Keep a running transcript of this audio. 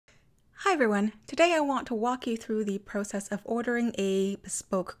Hi everyone! Today I want to walk you through the process of ordering a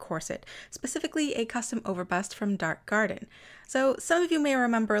bespoke corset, specifically a custom overbust from Dark Garden. So some of you may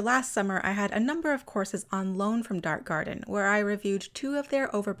remember last summer I had a number of corsets on loan from Dark Garden, where I reviewed 2 of their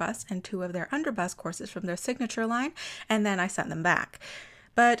overbusts and 2 of their underbust corsets from their signature line, and then I sent them back.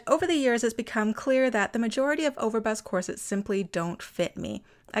 But over the years, it's become clear that the majority of overbust corsets simply don't fit me.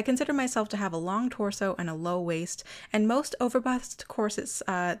 I consider myself to have a long torso and a low waist, and most overbust corsets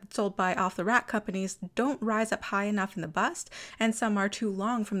sold by off-the-rack companies don't rise up high enough in the bust, and some are too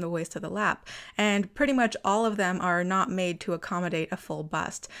long from the waist to the lap, and pretty much all of them are not made to accommodate a full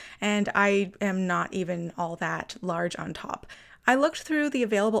bust, and I am not even all that large on top. I looked through the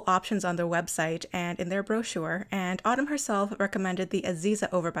available options on their website and in their brochure, and Autumn herself recommended the Aziza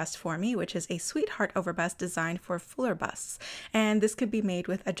overbust for me, which is a sweetheart overbust designed for fuller busts, and this could be made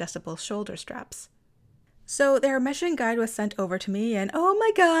with adjustable shoulder straps. So their measuring guide was sent over to me, and oh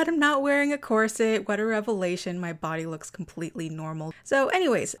my god, I'm not wearing a corset, what a revelation, my body looks completely normal. So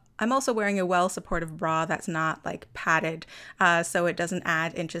anyways, I'm also wearing a well-supportive bra that's not like padded, so it doesn't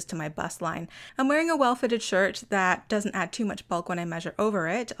add inches to my bust line. I'm wearing a well-fitted shirt that doesn't add too much bulk when I measure over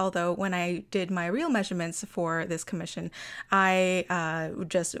it, although when I did my real measurements for this commission, I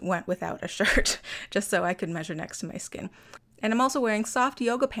just went without a shirt, just so I could measure next to my skin. And I'm also wearing soft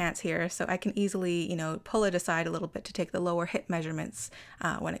yoga pants here, so I can easily, pull it aside a little bit to take the lower hip measurements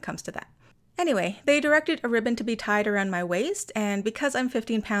when it comes to that. Anyway, they directed a ribbon to be tied around my waist, and because I'm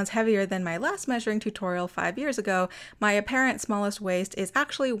 15 pounds heavier than my last measuring tutorial 5 years ago, my apparent smallest waist is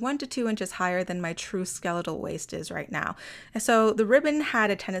actually 1 to 2 inches higher than my true skeletal waist is right now. And so the ribbon had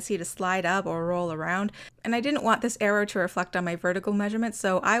a tendency to slide up or roll around, and I didn't want this error to reflect on my vertical measurements,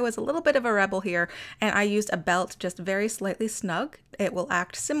 so I was a little bit of a rebel here, and I used a belt just very slightly snug. It will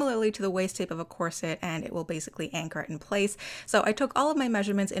act similarly to the waist tape of a corset, and it will basically anchor it in place. So I took all of my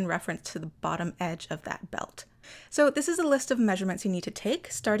measurements in reference to the bottom edge of that belt. So this is a list of measurements you need to take,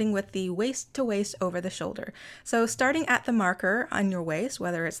 starting with the waist to waist over the shoulder. So starting at the marker on your waist,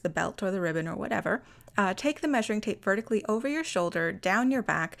 whether it's the belt or the ribbon or whatever, take the measuring tape vertically over your shoulder, down your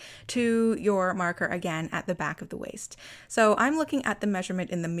back, to your marker again at the back of the waist. So I'm looking at the measurement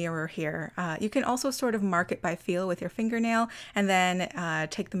in the mirror here. You can also sort of mark it by feel with your fingernail, and then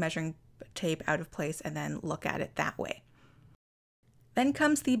take the measuring tape out of place and then look at it that way. Then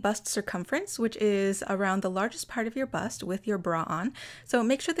comes the bust circumference, which is around the largest part of your bust with your bra on. So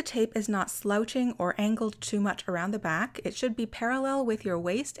make sure the tape is not slouching or angled too much around the back. It should be parallel with your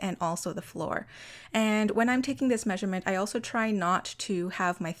waist and also the floor. And when I'm taking this measurement, I also try not to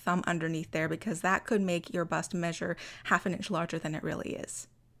have my thumb underneath there, because that could make your bust measure ½ an inch larger than it really is.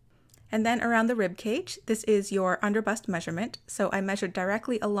 And then around the rib cage, this is your underbust measurement, so I measured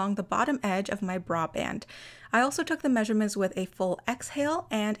directly along the bottom edge of my bra band. I also took the measurements with a full exhale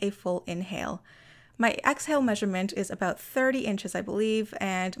and a full inhale. My exhale measurement is about 30 inches, I believe,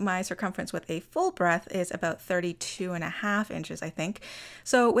 and my circumference with a full breath is about 32.5 inches, I think.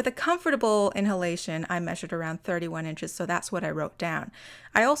 So with a comfortable inhalation, I measured around 31 inches, so that's what I wrote down.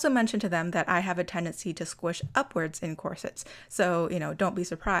 I also mentioned to them that I have a tendency to squish upwards in corsets, so, don't be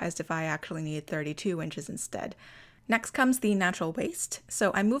surprised if I actually need 32 inches instead. Next comes the natural waist.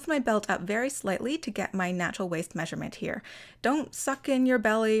 So I moved my belt up very slightly to get my natural waist measurement here. Don't suck in your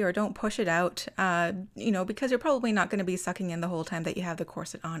belly or don't push it out, because you're probably not going to be sucking in the whole time that you have the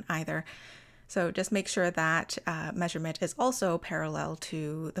corset on either. So just make sure that measurement is also parallel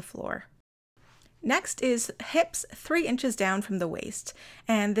to the floor. Next is hips 3 inches down from the waist,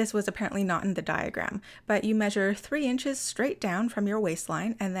 and this was apparently not in the diagram, but you measure 3 inches straight down from your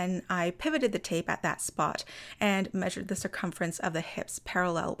waistline, and then I pivoted the tape at that spot and measured the circumference of the hips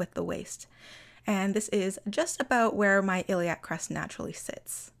parallel with the waist. And this is just about where my iliac crest naturally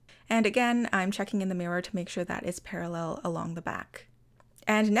sits. And again, I'm checking in the mirror to make sure that it's parallel along the back.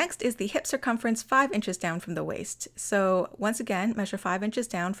 And next is the hip circumference 5 inches down from the waist. So once again, measure 5 inches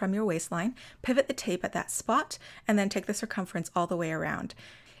down from your waistline, pivot the tape at that spot, and then take the circumference all the way around.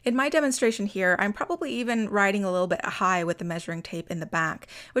 In my demonstration here, I'm probably even riding a little bit high with the measuring tape in the back,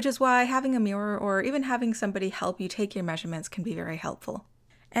 which is why having a mirror or even having somebody help you take your measurements can be very helpful.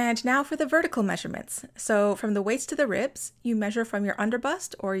 And now for the vertical measurements. So from the waist to the ribs, you measure from your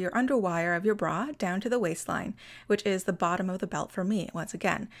underbust or your underwire of your bra down to the waistline, which is the bottom of the belt for me, once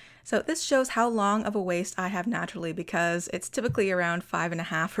again. So this shows how long of a waist I have naturally, because it's typically around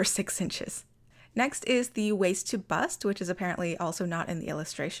 5.5 or 6 inches. Next is the waist to bust, which is apparently also not in the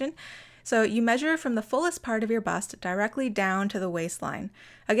illustration. So you measure from the fullest part of your bust directly down to the waistline.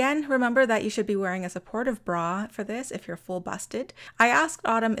 Again, remember that you should be wearing a supportive bra for this if you're full busted. I asked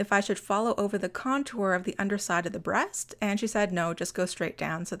Autumn if I should follow over the contour of the underside of the breast, and she said no, just go straight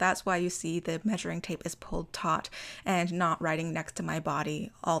down. So that's why you see the measuring tape is pulled taut and not riding next to my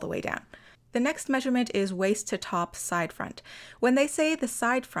body all the way down. The next measurement is waist to top side front. When they say the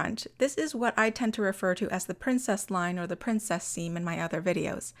side front, this is what I tend to refer to as the princess line or the princess seam in my other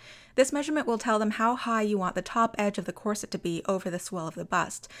videos. This measurement will tell them how high you want the top edge of the corset to be over the swell of the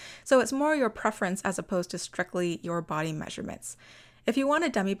bust. So it's more your preference as opposed to strictly your body measurements. If you want a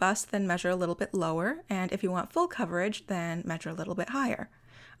dummy bust, then measure a little bit lower, and if you want full coverage, then measure a little bit higher.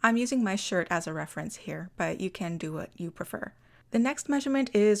 I'm using my shirt as a reference here, but you can do what you prefer. The next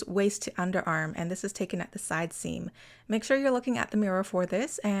measurement is waist to underarm, and this is taken at the side seam. Make sure you're looking at the mirror for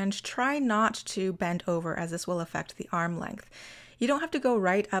this and try not to bend over as this will affect the arm length. You don't have to go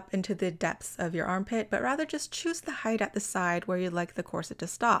right up into the depths of your armpit, but rather just choose the height at the side where you'd like the corset to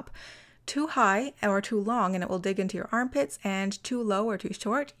stop. Too high or too long and it will dig into your armpits, and too low or too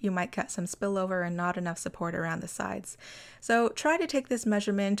short, you might get some spillover and not enough support around the sides. So try to take this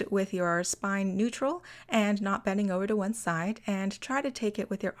measurement with your spine neutral and not bending over to one side, and try to take it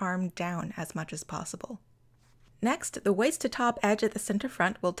with your arm down as much as possible. Next, the waist to top edge at the center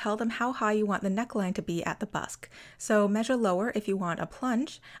front will tell them how high you want the neckline to be at the bust. So measure lower if you want a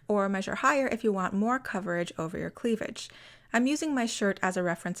plunge, or measure higher if you want more coverage over your cleavage. I'm using my shirt as a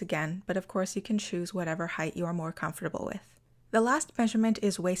reference again, but of course you can choose whatever height you are more comfortable with. The last measurement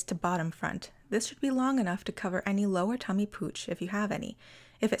is waist to bottom front. This should be long enough to cover any lower tummy pooch if you have any.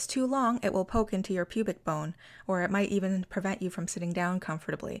 If it's too long, it will poke into your pubic bone, or it might even prevent you from sitting down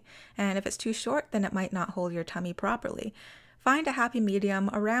comfortably. And if it's too short, then it might not hold your tummy properly. Find a happy medium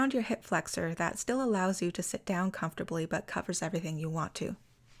around your hip flexor that still allows you to sit down comfortably but covers everything you want to.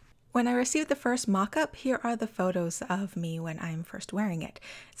 When I received the first mock-up, here are the photos of me when I'm first wearing it.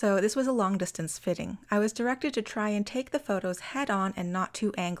 So this was a long distance fitting. I was directed to try and take the photos head on and not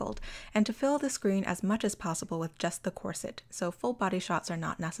too angled, and to fill the screen as much as possible with just the corset, so full body shots are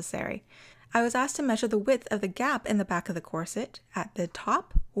not necessary. I was asked to measure the width of the gap in the back of the corset at the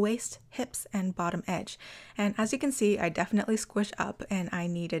top, waist, hips, and bottom edge. And as you can see, I definitely squished up and I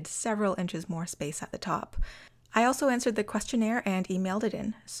needed several inches more space at the top. I also answered the questionnaire and emailed it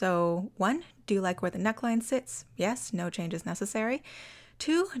in. So 1, do you like where the neckline sits? Yes, no changes necessary.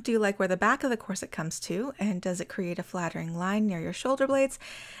 2, do you like where the back of the corset comes to, and does it create a flattering line near your shoulder blades?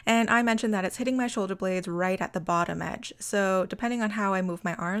 And I mentioned that it's hitting my shoulder blades right at the bottom edge. So depending on how I move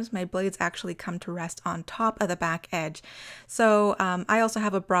my arms, my blades actually come to rest on top of the back edge. So I also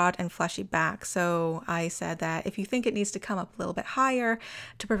have a broad and fleshy back. So I said that if you think it needs to come up a little bit higher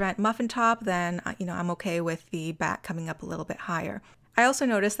to prevent muffin top, then I'm okay with the back coming up a little bit higher. I also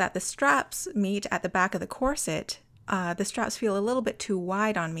noticed that the straps meet at the back of the corset. The straps feel a little bit too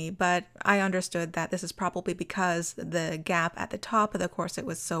wide on me, but I understood that this is probably because the gap at the top of the corset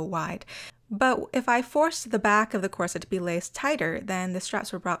was so wide. But if I forced the back of the corset to be laced tighter, then the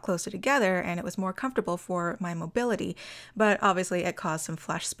straps were brought closer together and it was more comfortable for my mobility, but obviously it caused some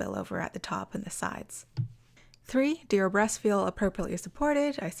flesh spillover at the top and the sides. 3, do your breasts feel appropriately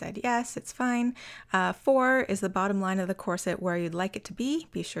supported? I said yes, it's fine. 4, is the bottom line of the corset where you'd like it to be?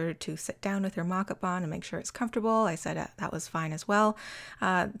 Be sure to sit down with your mock-up on and make sure it's comfortable. I said that was fine as well.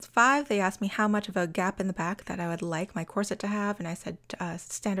 5, they asked me how much of a gap in the back that I would like my corset to have, and I said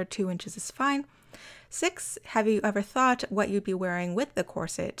standard 2 inches is fine. 6, have you ever thought what you'd be wearing with the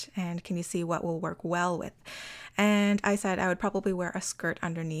corset, and can you see what will work well with? And I said I would probably wear a skirt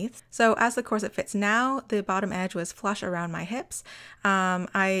underneath. So as the corset fits now, the bottom edge was flush around my hips.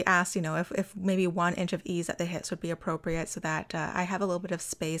 I asked, if maybe 1 inch of ease at the hips would be appropriate so that I have a little bit of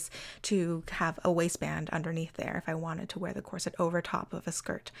space to have a waistband underneath there if I wanted to wear the corset over top of a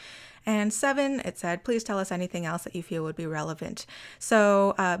skirt. And 7, it said, please tell us anything else that you feel would be relevant.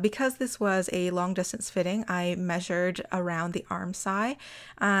 So because this was a long distance fitting, I measured around the arm side,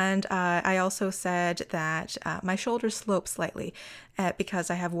 and I also said that my shoulders slope slightly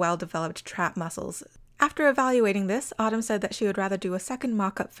because I have well-developed trap muscles. After evaluating this, Autumn said that she would rather do a second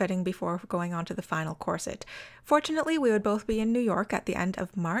mock-up fitting before going on to the final corset. Fortunately, we would both be in New York at the end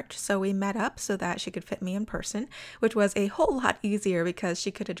of March, so we met up so that she could fit me in person, which was a whole lot easier because she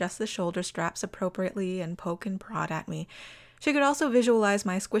could adjust the shoulder straps appropriately and poke and prod at me. She could also visualize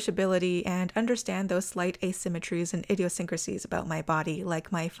my squishability and understand those slight asymmetries and idiosyncrasies about my body,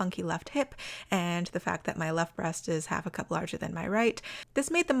 like my funky left hip and the fact that my left breast is half a cup larger than my right.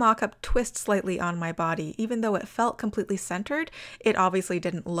 This made the mock-up twist slightly on my body. Even though it felt completely centered, it obviously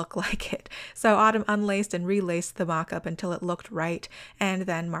didn't look like it. So Autumn unlaced and relaced the mock-up until it looked right, and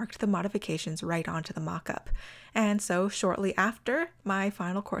then marked the modifications right onto the mock-up. And so shortly after, my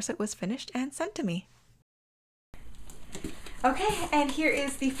final corset was finished and sent to me. Okay, and here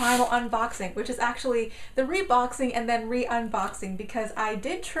is the final unboxing, which is actually the reboxing and then re-unboxing, because I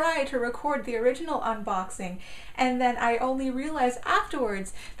did try to record the original unboxing and then I only realized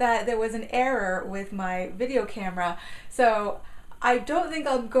afterwards that there was an error with my video camera. So I don't think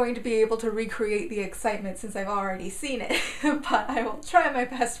I'm going to be able to recreate the excitement since I've already seen it, but I will try my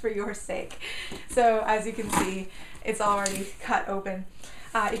best for your sake. So as you can see, it's already cut open.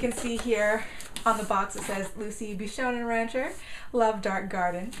 You can see here on the box it says, Lucy Bishonenrancher, love Dark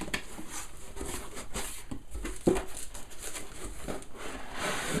Garden.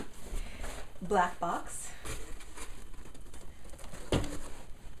 Black box.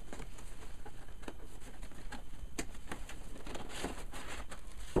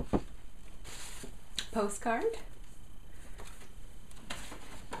 Postcard.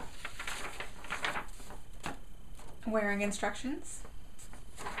 Wearing instructions.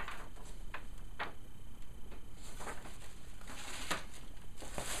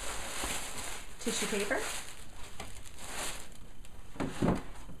 Tissue paper.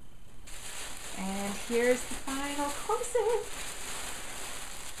 And here's the final corset.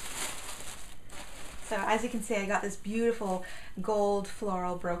 So as you can see, I got this beautiful gold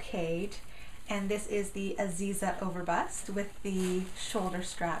floral brocade, and this is the Aziza overbust with the shoulder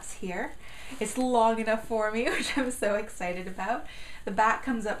straps here. It's long enough for me, which I'm so excited about. The back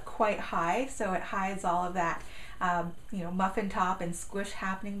comes up quite high, so it hides all of that muffin top and squish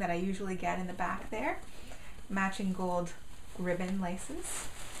happening that I usually get in the back there. Matching gold ribbon laces.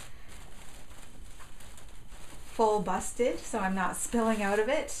 Full busted, so I'm not spilling out of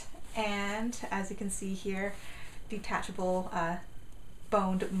it. And as you can see here, detachable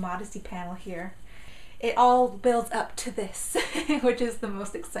boned modesty panel here. It all builds up to this, which is the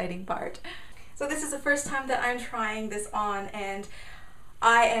most exciting part. So this is the first time that I'm trying this on, and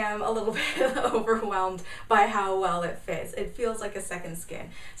I am a little bit overwhelmed by how well it fits. It feels like a second skin.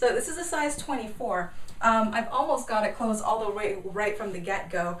 So this is a size 24. I've almost got it closed all the way right from the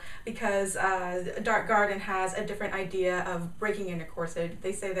get-go because Dark Garden has a different idea of breaking in a corset.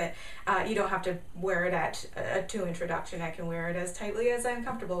 They say that you don't have to wear it at a 2-inch reduction. I can wear it as tightly as I'm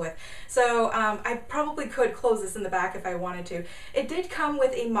comfortable with. So I probably could close this in the back if I wanted to. It did come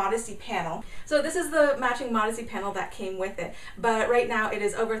with a modesty panel. So this is the matching modesty panel that came with it. But right now it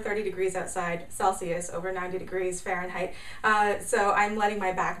is over 30 degrees outside Celsius, over 90 degrees Fahrenheit. So I'm letting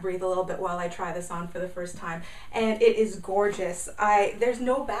my back breathe a little bit while I try this on for the first time, and it is gorgeous. There's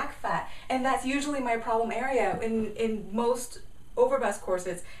no back fat, and that's usually my problem area in most overbust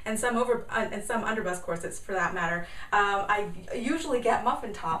corsets and some underbust corsets for that matter. I usually get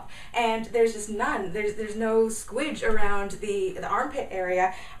muffin top, and there's just none. There's no squidge around the armpit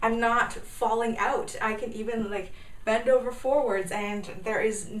area. I'm not falling out. I can even like bend over forwards and there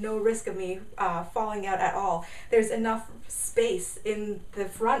is no risk of me falling out at all. There's enough space in the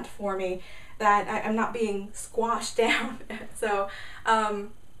front for me that I'm not being squashed down. So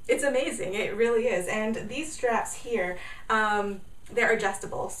it's amazing, it really is. And these straps here, they're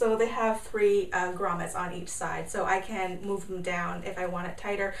adjustable. So they have 3 grommets on each side, so I can move them down if I want it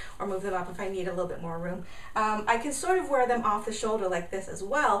tighter or move them up if I need a little bit more room. I can sort of wear them off the shoulder like this as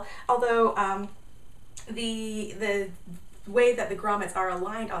well, although the way that the grommets are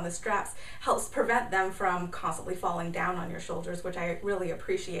aligned on the straps helps prevent them from constantly falling down on your shoulders, which I really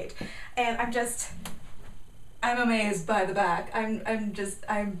appreciate. And I'm amazed by the back.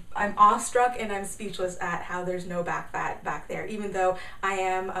 I'm awestruck and I'm speechless at how there's no back fat back there, even though I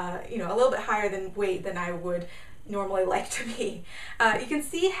am a little bit higher than weight than I would normally like to be. You can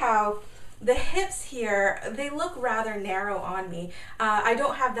see how the hips here, they look rather narrow on me. I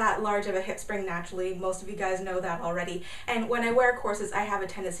don't have that large of a hip spring naturally. Most of you guys know that already. And when I wear corsets, I have a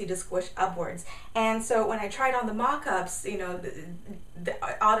tendency to squish upwards. And so when I tried on the mock-ups,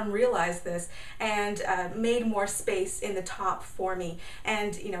 Autumn realized this and made more space in the top for me,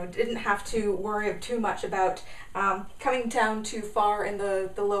 and didn't have to worry too much about coming down too far in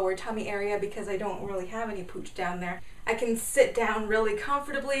the lower tummy area because I don't really have any pooch down there. I can sit down really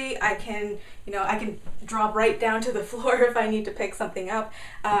comfortably. I can, I can drop right down to the floor if I need to pick something up.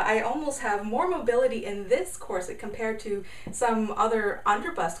 I almost have more mobility in this corset compared to some other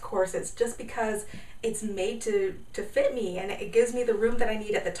underbust corsets, just because it's made to fit me, and it gives me the room that I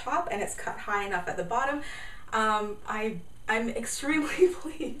need at the top, and it's cut high enough at the bottom. I'm extremely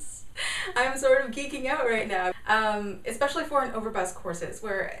pleased. I'm sort of geeking out right now, especially for an overbust corsets,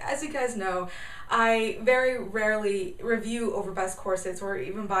 where, as you guys know, I very rarely review overbust corsets or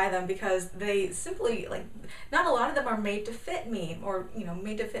even buy them, because they simply, like, not a lot of them are made to fit me, or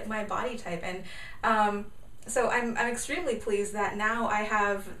made to fit my body type. And so I'm extremely pleased that now I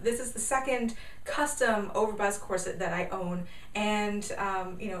have, this is the second custom overbust corset that I own, and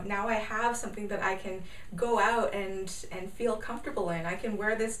now I have something that I can go out and feel comfortable in. I can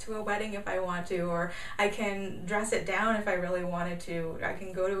wear this to a wedding if I want to, or I can dress it down if I really wanted to. I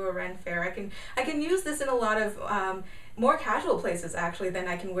can go to a Ren fair. I can use this in a lot of more casual places, actually, than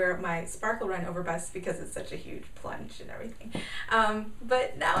I can wear my Sparkle Run overbust, because it's such a huge plunge and everything.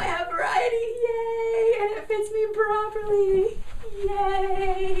 But now I have variety, yay! And it fits me properly,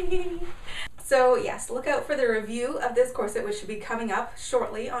 yay! So yes, look out for the review of this corset, which should be coming up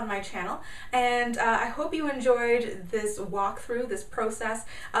shortly on my channel. And I hope you enjoyed this walkthrough, this process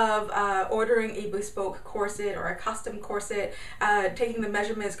of ordering a bespoke corset or a custom corset, taking the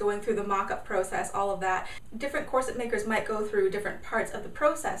measurements, going through the mock-up process, all of that. Different corset makers might go through different parts of the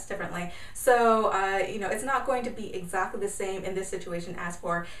process differently. So, it's not going to be exactly the same in this situation as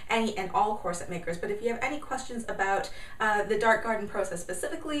for any and all corset makers. But if you have any questions about the Dark Garden process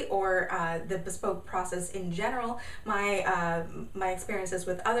specifically, or the bespoke process in general, my experiences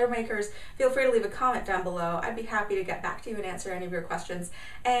with other makers, feel free to leave a comment down below. I'd be happy to get back to you and answer any of your questions.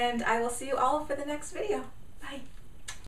 And I will see you all for the next video.